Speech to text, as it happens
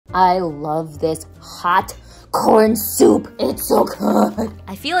I love this hot corn soup. It's so good.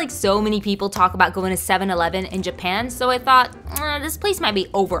 I feel like so many people talk about going to 7-Eleven in Japan, so I thought, this place might be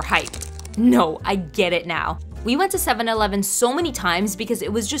overhyped. No, I get it now. We went to 7-Eleven so many times because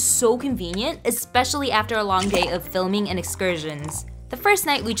it was just so convenient, especially after a long day of filming and excursions. The first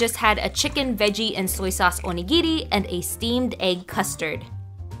night we just had a chicken, veggie, and soy sauce onigiri and a steamed egg custard.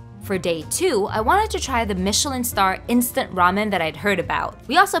 For day 2, I wanted to try the Michelin star instant ramen that I'd heard about.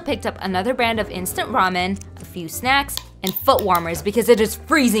 We also picked up another brand of instant ramen, a few snacks, and foot warmers because it is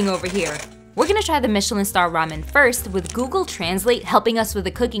freezing over here. We're gonna try the Michelin star ramen first with Google Translate helping us with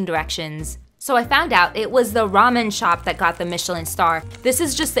the cooking directions. So I found out it was the ramen shop that got the Michelin star. This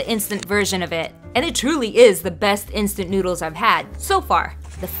is just the instant version of it. And it truly is the best instant noodles I've had so far.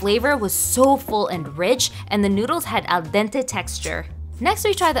 The flavor was so full and rich, and the noodles had al dente texture. Next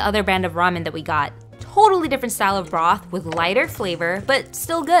we tried the other brand of ramen that we got. Totally different style of broth with lighter flavor, but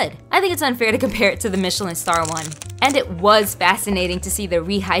still good. I think it's unfair to compare it to the Michelin star one. And it was fascinating to see the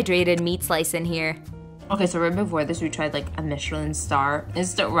rehydrated meat slice in here. Okay, so right before this, we tried like a Michelin star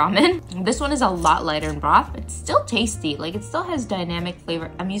instant ramen. This one is a lot lighter in broth. It's still tasty, like it still has dynamic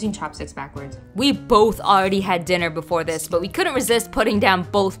flavor. I'm using chopsticks backwards. We both already had dinner before this, but we couldn't resist putting down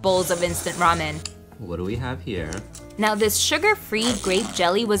both bowls of instant ramen. What do we have here? Now this sugar-free grape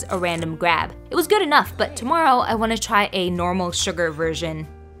jelly was a random grab. It was good enough, but tomorrow I want to try a normal sugar version.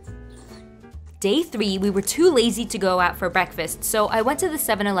 Day 3, we were too lazy to go out for breakfast, so I went to the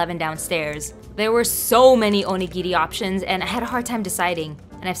 7-Eleven downstairs. There were so many onigiri options and I had a hard time deciding.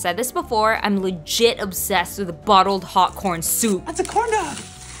 And I've said this before, I'm legit obsessed with bottled hot corn soup. That's a corn dog!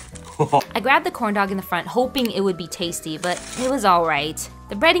 I grabbed the corn dog in the front hoping it would be tasty, but it was alright.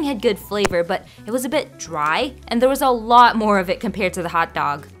 The breading had good flavor, but it was a bit dry, and there was a lot more of it compared to the hot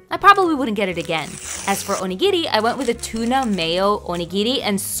dog. I probably wouldn't get it again. As for onigiri, I went with a tuna mayo onigiri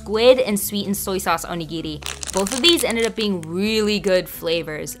and squid and sweet and soy sauce onigiri. Both of these ended up being really good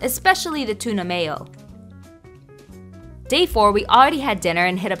flavors, especially the tuna mayo. Day 4, we already had dinner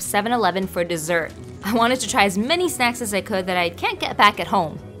and hit up 7-Eleven for dessert. I wanted to try as many snacks as I could that I can't get back at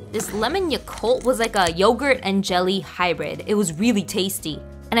home. This lemon Yakult was like a yogurt and jelly hybrid. It was really tasty.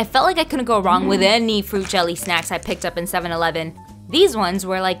 And I felt like I couldn't go wrong with any fruit jelly snacks I picked up in 7-Eleven. These ones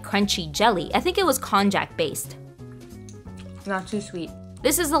were like crunchy jelly. I think it was konjac based. Not too sweet.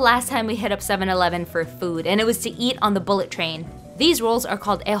 This is the last time we hit up 7-Eleven for food, and it was to eat on the bullet train. These rolls are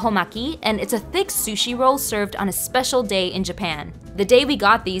called ehomaki, and it's a thick sushi roll served on a special day in Japan. The day we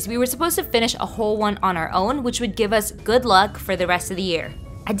got these, we were supposed to finish a whole one on our own, which would give us good luck for the rest of the year.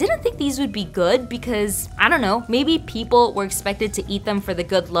 I didn't think these would be good because, I don't know, maybe people were expected to eat them for the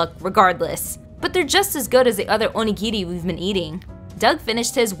good luck regardless. But they're just as good as the other onigiri we've been eating. Doug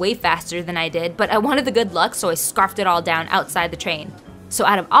finished his way faster than I did, but I wanted the good luck, so I scarfed it all down outside the train. So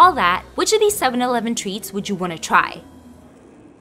out of all that, which of these 7-Eleven treats would you want to try?